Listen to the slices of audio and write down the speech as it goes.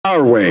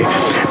our way.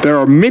 There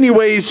are many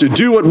ways to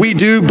do what we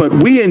do, but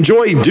we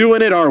enjoy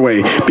doing it our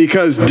way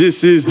because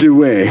this is the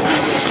way.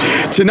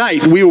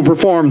 Tonight, we will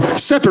perform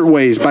Separate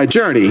Ways by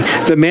Journey,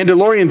 the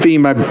Mandalorian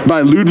theme by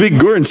Ludwig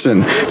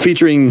Göransson,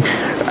 featuring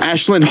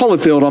Ashlyn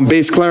Holifield on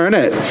bass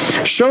clarinet,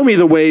 Show Me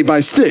the Way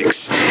by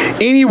Styx,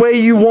 Any Way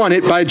You Want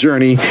It by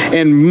Journey,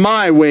 and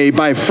My Way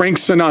by Frank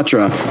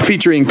Sinatra,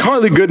 featuring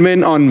Carly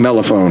Goodman on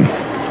mellophone.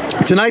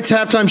 Tonight's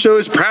halftime show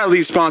is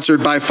proudly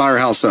sponsored by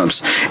Firehouse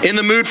Subs. In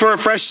the mood for a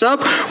fresh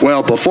sub?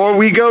 Well, before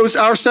we go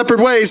our separate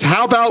ways,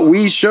 how about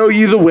we show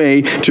you the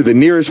way to the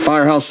nearest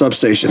Firehouse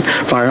substation?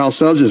 Firehouse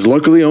Subs is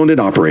locally owned and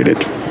operated.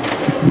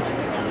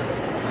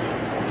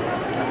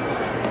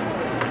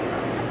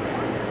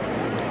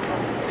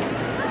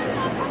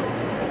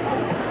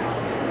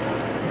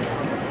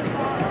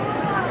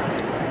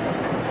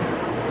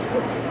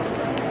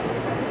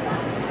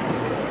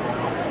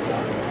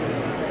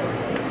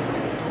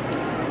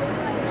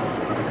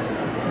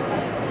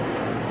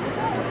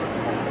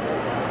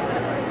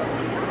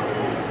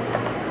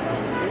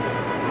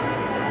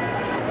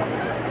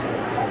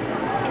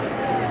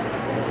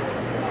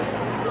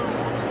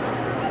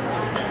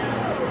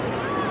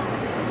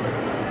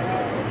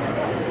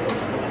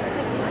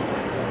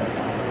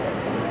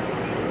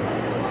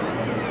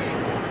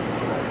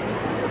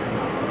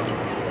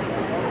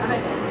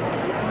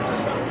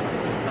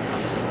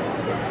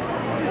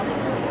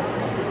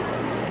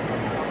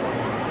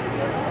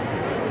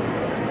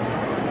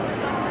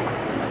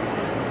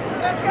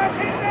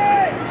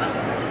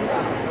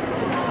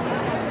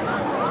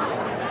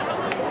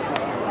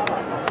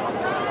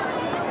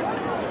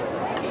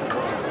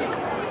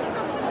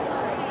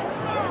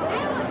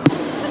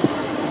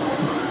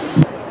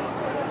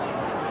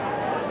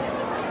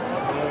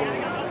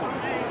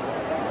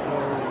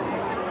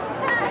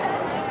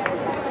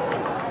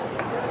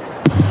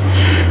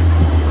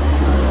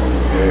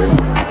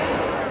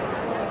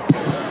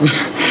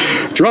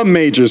 Drum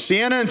majors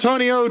Sienna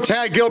Antonio,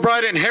 Tad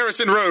Gilbride, and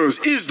Harrison Rose.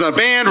 Is the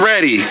band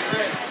ready?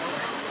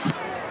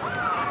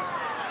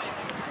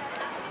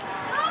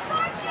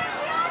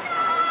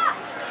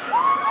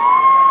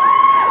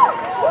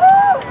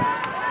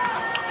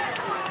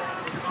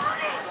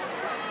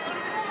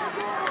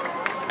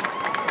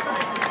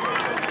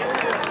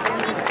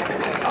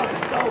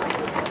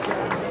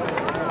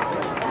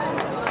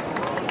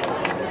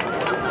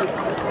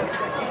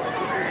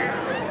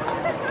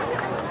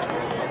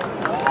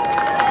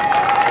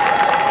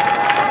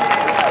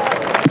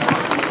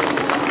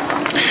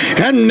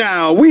 And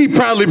now we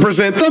proudly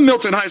present the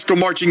Milton High School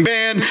Marching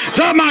Band,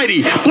 the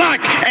Mighty Black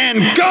and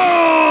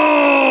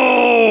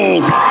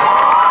Gold!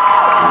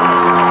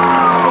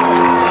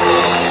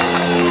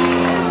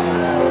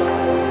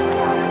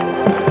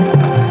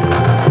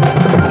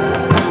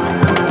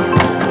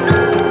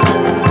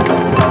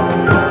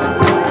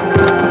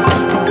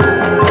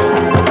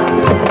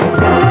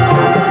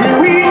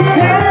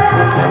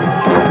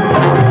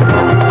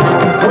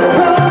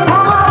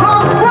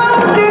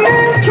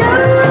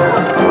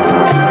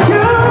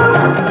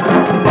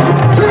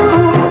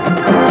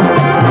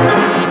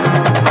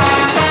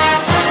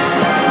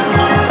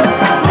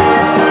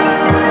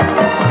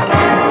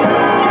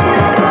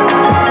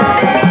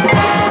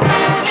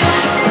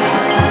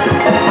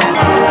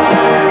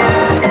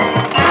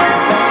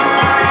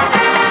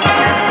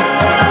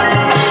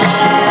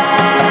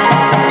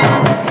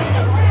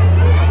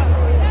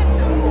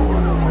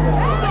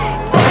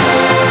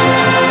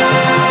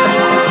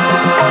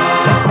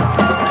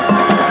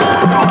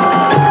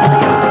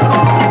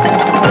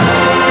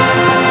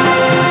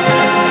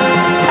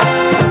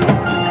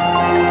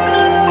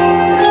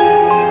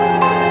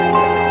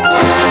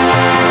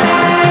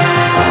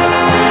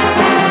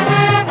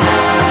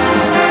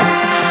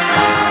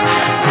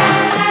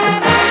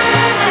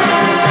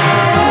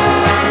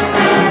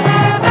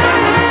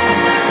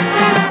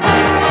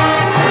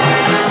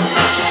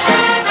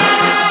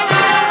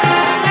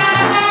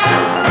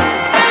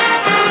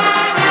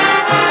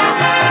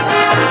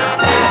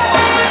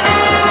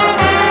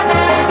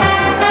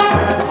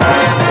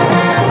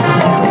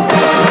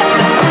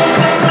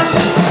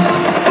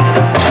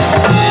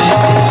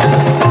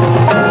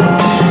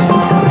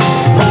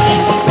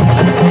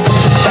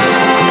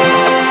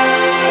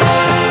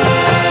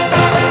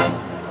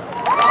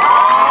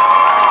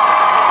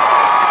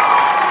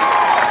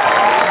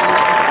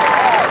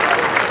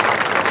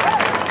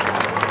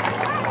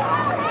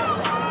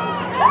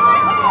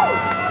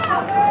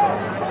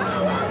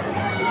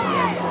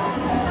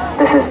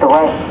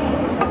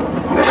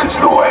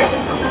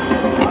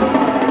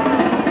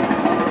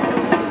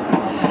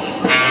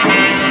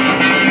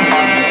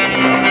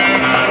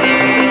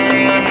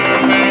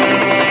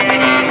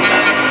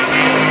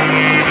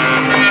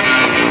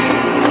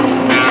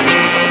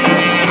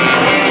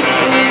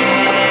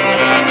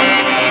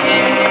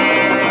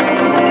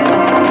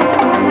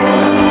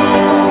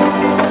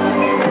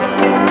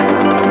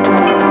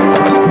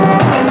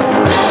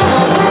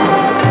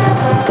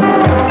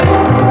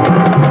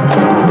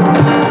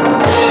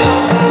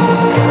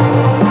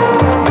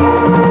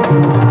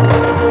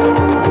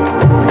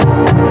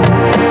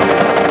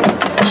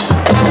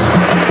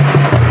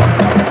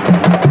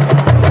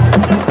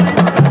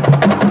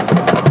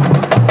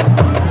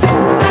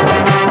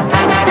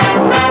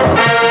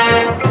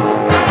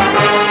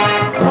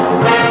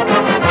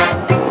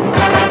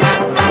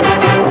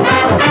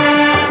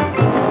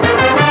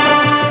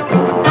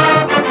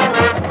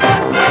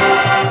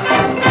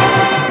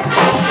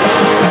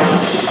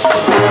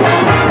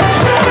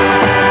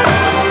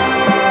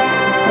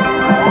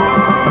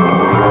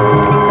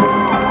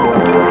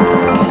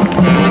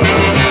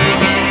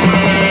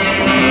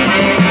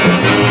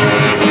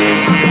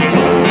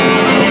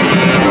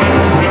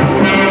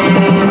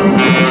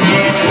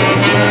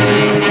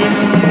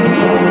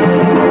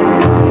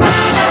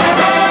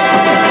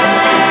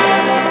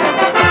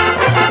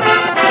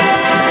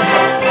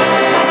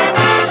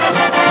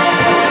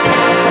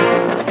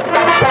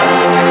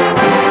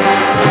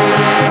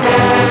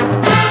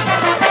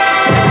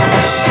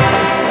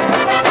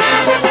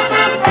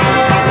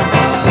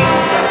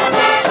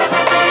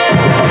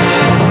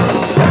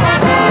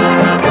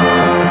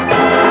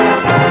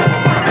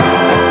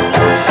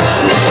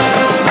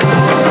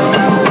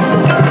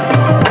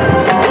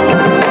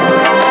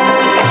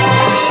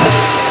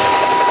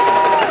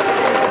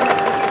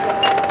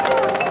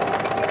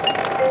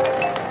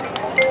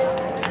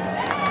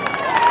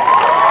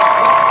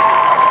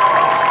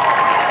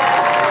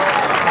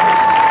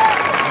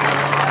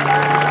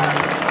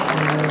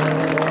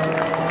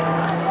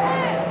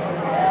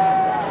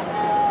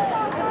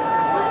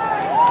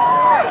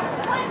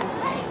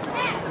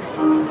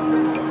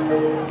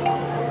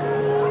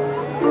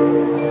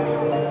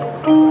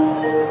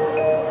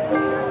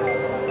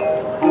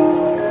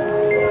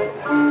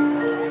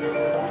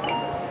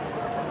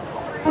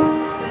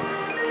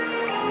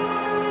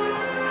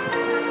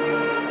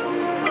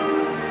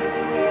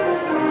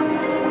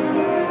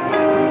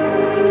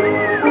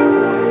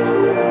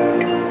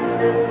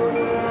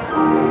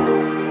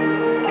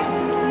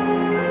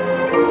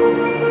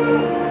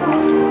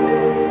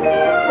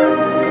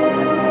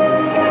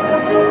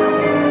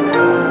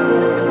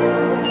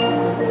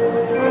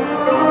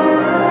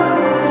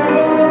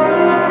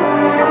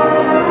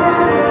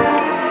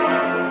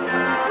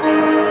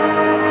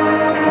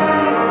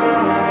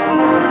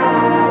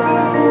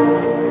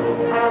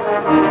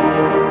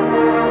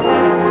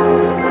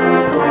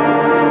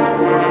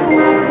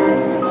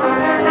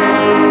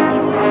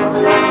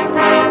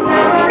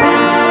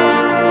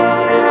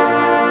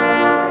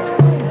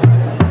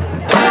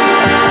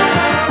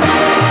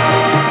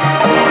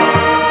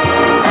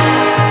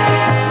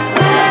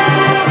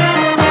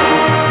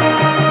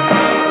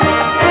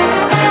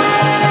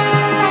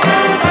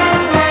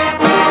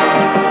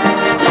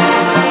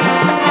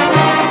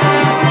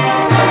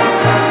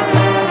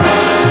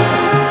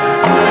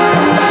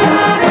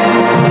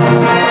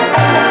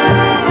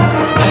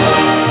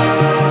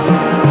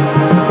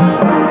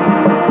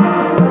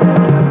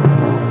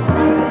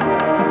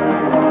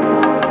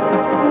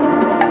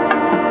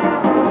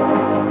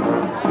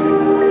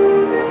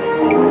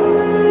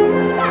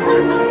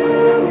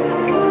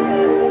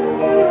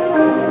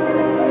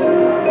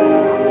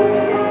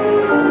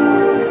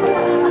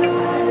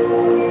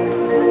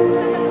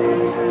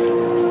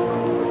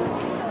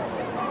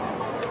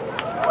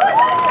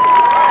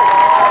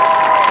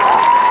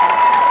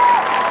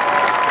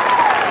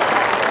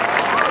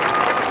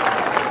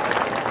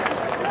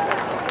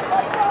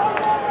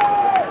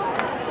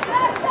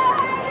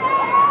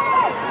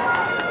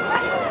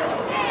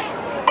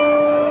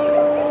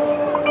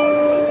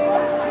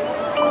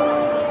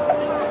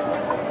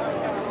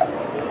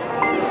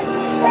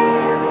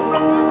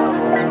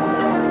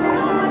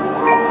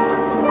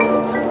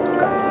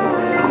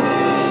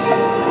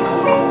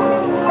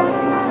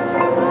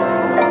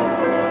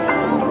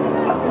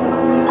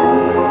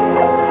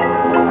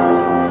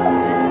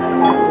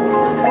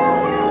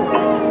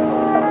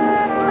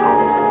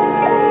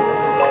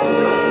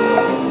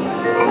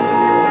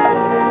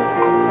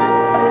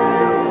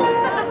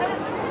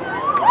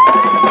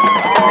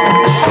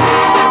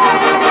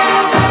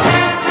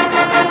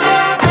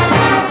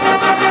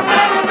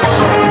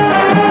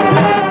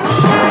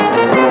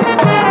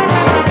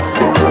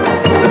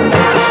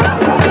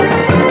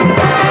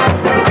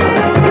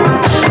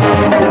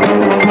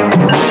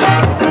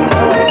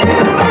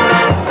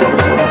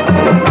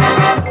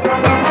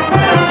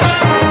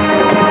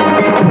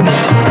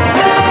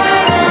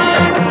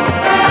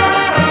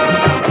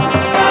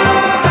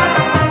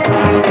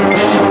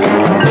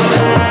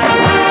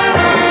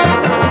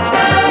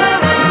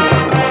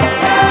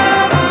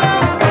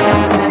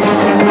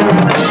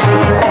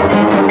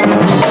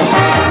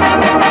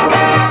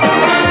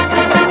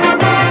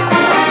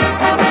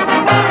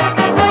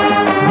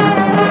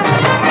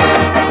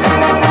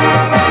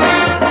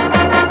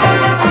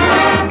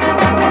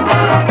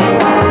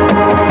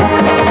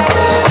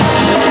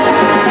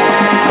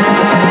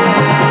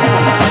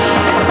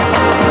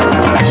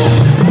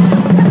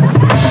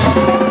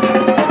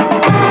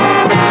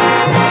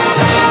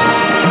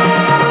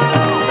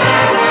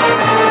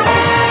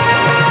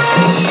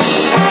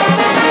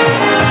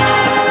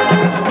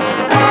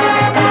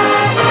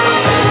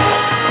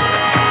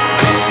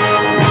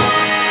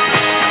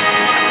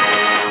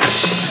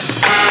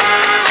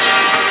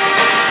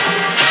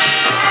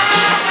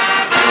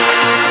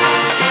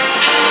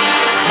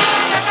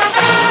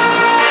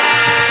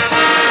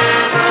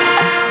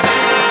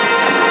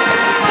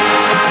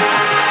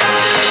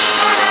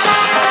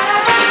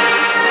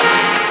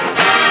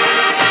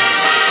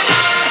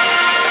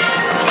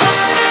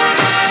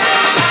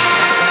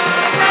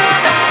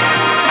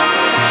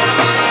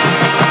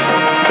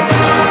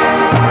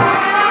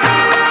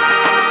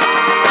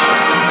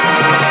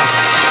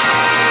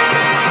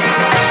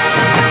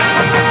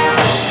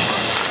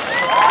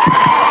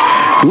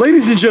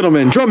 Ladies and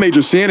gentlemen, Drum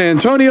Major San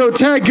Antonio,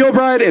 Tad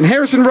Gilbride, and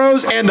Harrison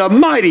Rose, and the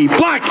mighty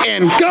Black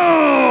and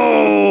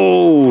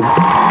Gold!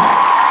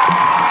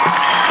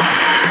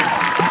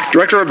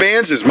 Director of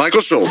Bands is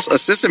Michael Schultz.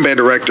 Assistant Band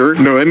Director,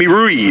 Noemi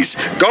Ruiz.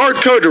 Guard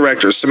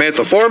Co-Directors,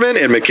 Samantha Foreman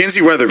and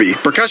Mackenzie Weatherby.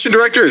 Percussion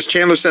Director is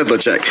Chandler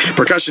Sedlacek.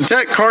 Percussion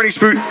Tech,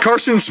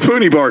 Carson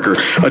Spoony Barker.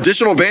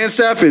 Additional band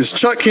staff is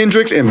Chuck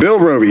Hendricks and Bill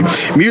Roby.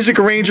 Music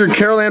Arranger,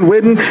 Carol Ann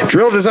Whidden.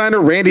 Drill Designer,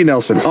 Randy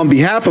Nelson. On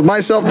behalf of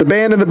myself, the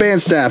band, and the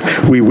band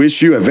staff, we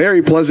wish you a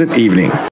very pleasant evening.